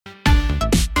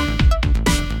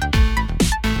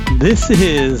This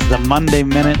is the Monday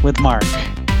Minute with Mark.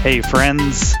 Hey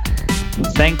friends,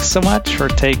 thanks so much for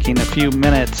taking a few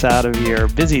minutes out of your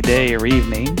busy day or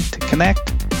evening to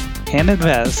connect and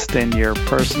invest in your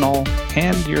personal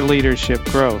and your leadership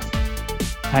growth.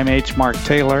 I'm H. Mark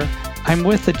Taylor. I'm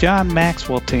with the John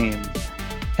Maxwell team.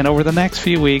 And over the next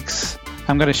few weeks,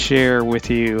 I'm going to share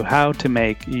with you how to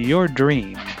make your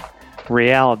dream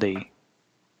reality.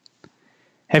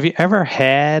 Have you ever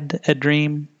had a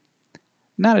dream?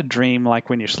 Not a dream like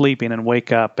when you're sleeping and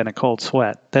wake up in a cold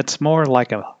sweat. That's more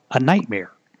like a nightmare.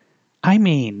 I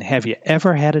mean, have you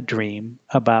ever had a dream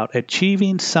about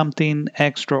achieving something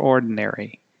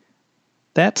extraordinary?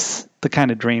 That's the kind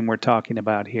of dream we're talking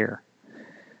about here.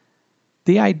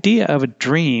 The idea of a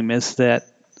dream is that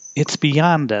it's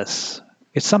beyond us.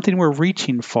 It's something we're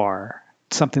reaching for.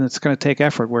 It's something that's going to take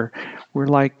effort. We're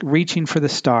like reaching for the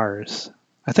stars.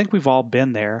 I think we've all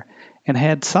been there and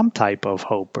had some type of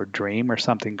hope or dream or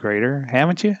something greater,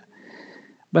 haven't you?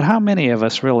 But how many of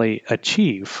us really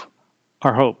achieve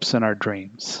our hopes and our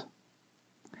dreams?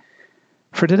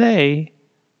 For today,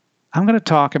 I'm going to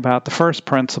talk about the first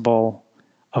principle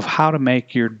of how to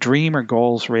make your dream or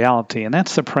goals reality, and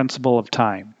that's the principle of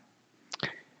time.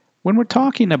 When we're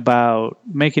talking about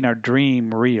making our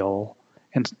dream real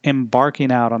and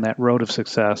embarking out on that road of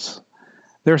success,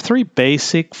 there are three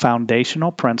basic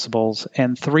foundational principles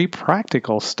and three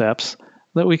practical steps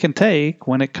that we can take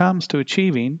when it comes to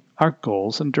achieving our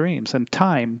goals and dreams, and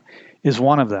time is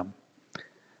one of them.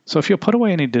 So if you'll put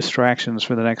away any distractions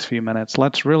for the next few minutes,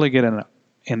 let's really get an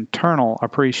internal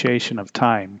appreciation of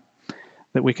time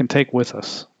that we can take with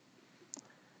us.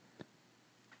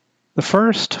 The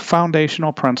first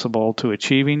foundational principle to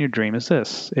achieving your dream is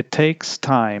this: it takes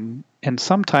time, and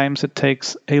sometimes it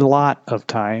takes a lot of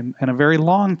time and a very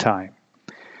long time.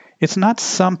 It's not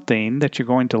something that you're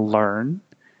going to learn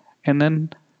and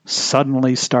then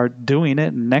suddenly start doing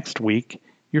it, and next week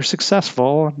you're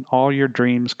successful and all your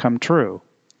dreams come true.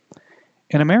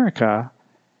 In America,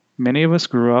 many of us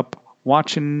grew up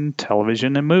watching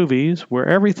television and movies where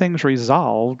everything's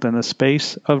resolved in the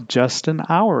space of just an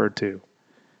hour or two.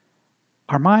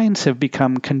 Our minds have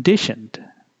become conditioned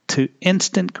to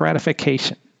instant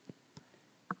gratification.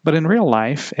 But in real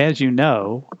life, as you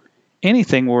know,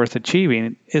 anything worth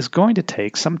achieving is going to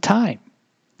take some time.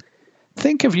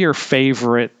 Think of your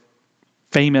favorite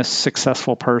famous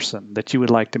successful person that you would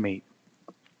like to meet.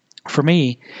 For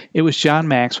me, it was John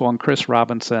Maxwell and Chris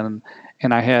Robinson,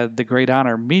 and I had the great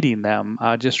honor meeting them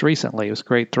just recently. It was a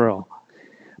great thrill.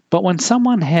 But when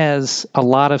someone has a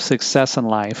lot of success in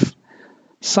life,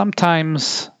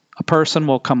 sometimes a person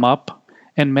will come up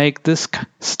and make this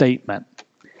statement.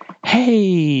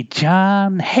 Hey,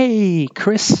 John. Hey,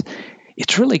 Chris.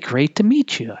 It's really great to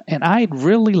meet you, and I'd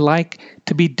really like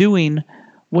to be doing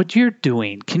what you're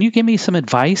doing. Can you give me some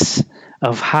advice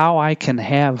of how I can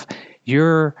have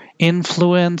your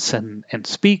influence and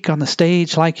speak on the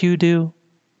stage like you do?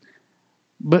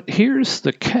 But here's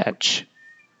the catch.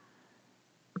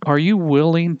 Are you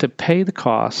willing to pay the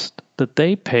cost that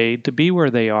they paid to be where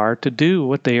they are, to do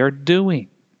what they are doing?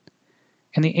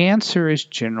 And the answer is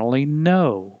generally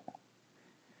no.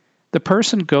 The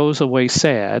person goes away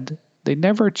sad. They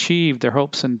never achieve their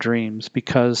hopes and dreams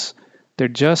because they're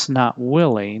just not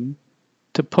willing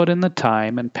to put in the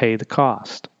time and pay the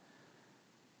cost.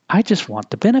 I just want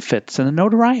the benefits and the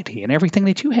notoriety and everything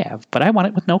that you have, but I want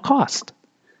it with no cost.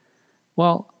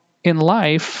 Well, in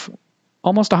life,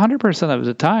 almost 100% of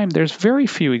the time, there's very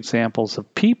few examples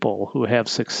of people who have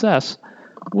success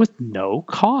with no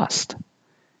cost,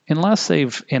 unless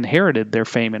they've inherited their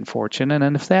fame and fortune.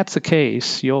 And if that's the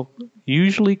case, you'll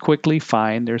usually quickly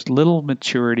find there's little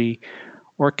maturity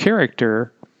or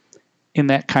character in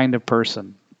that kind of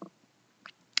person.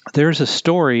 There's a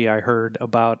story I heard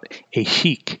about a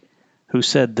sheik who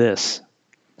said this: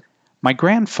 "My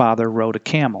grandfather rode a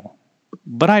camel,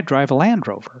 but I drive a Land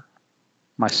Rover.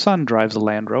 My son drives a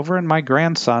Land Rover, and my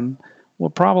grandson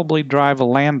will probably drive a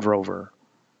Land Rover.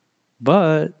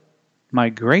 But my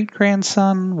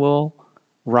great-grandson will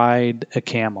ride a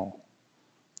camel."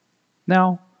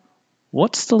 Now,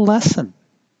 what's the lesson?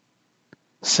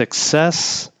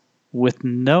 Success with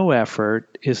no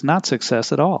effort is not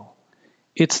success at all.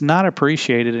 It's not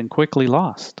appreciated and quickly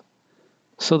lost.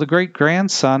 So the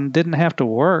great-grandson didn't have to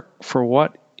work for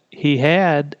what he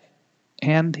had,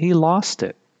 and he lost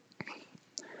it.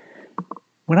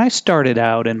 When I started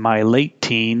out in my late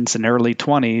teens and early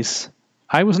 20s,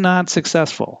 I was not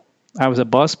successful. I was a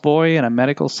busboy in a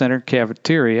medical center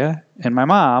cafeteria, and my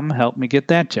mom helped me get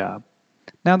that job.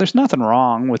 Now, there's nothing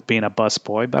wrong with being a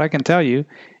busboy, but I can tell you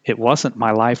it wasn't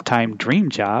my lifetime dream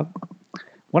job.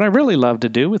 What I really loved to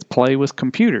do was play with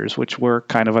computers, which were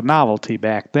kind of a novelty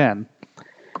back then.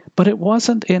 But it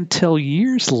wasn't until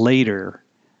years later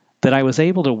that I was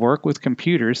able to work with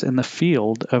computers in the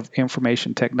field of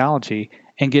information technology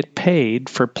and get paid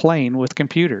for playing with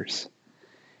computers.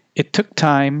 It took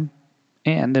time,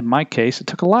 and in my case, it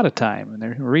took a lot of time. And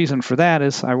the reason for that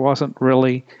is I wasn't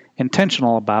really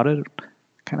intentional about it.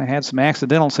 Kind of had some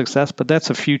accidental success, but that's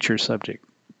a future subject.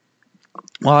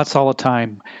 Well, that's all the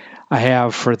time I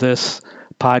have for this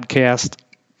podcast.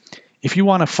 If you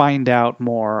want to find out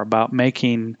more about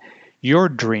making your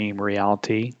dream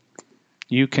reality,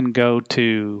 you can go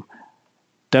to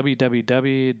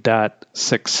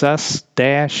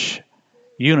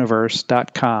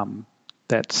www.success-universe.com.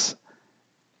 That's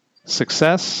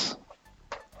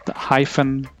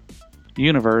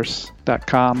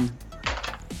success-universe.com.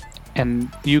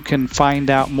 And you can find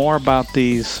out more about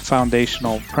these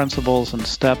foundational principles and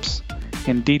steps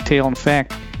in detail. In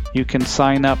fact, you can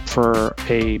sign up for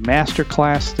a master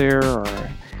class there, or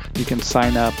you can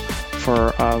sign up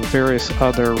for various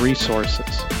other resources.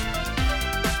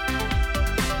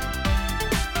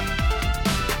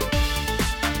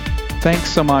 Thanks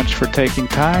so much for taking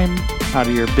time out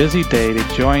of your busy day to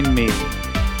join me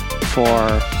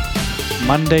for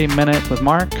Monday Minute with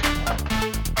Mark.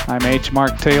 I'm H.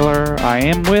 Mark Taylor. I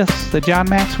am with the John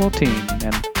Maxwell team,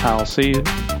 and I'll see you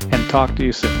and talk to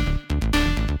you soon.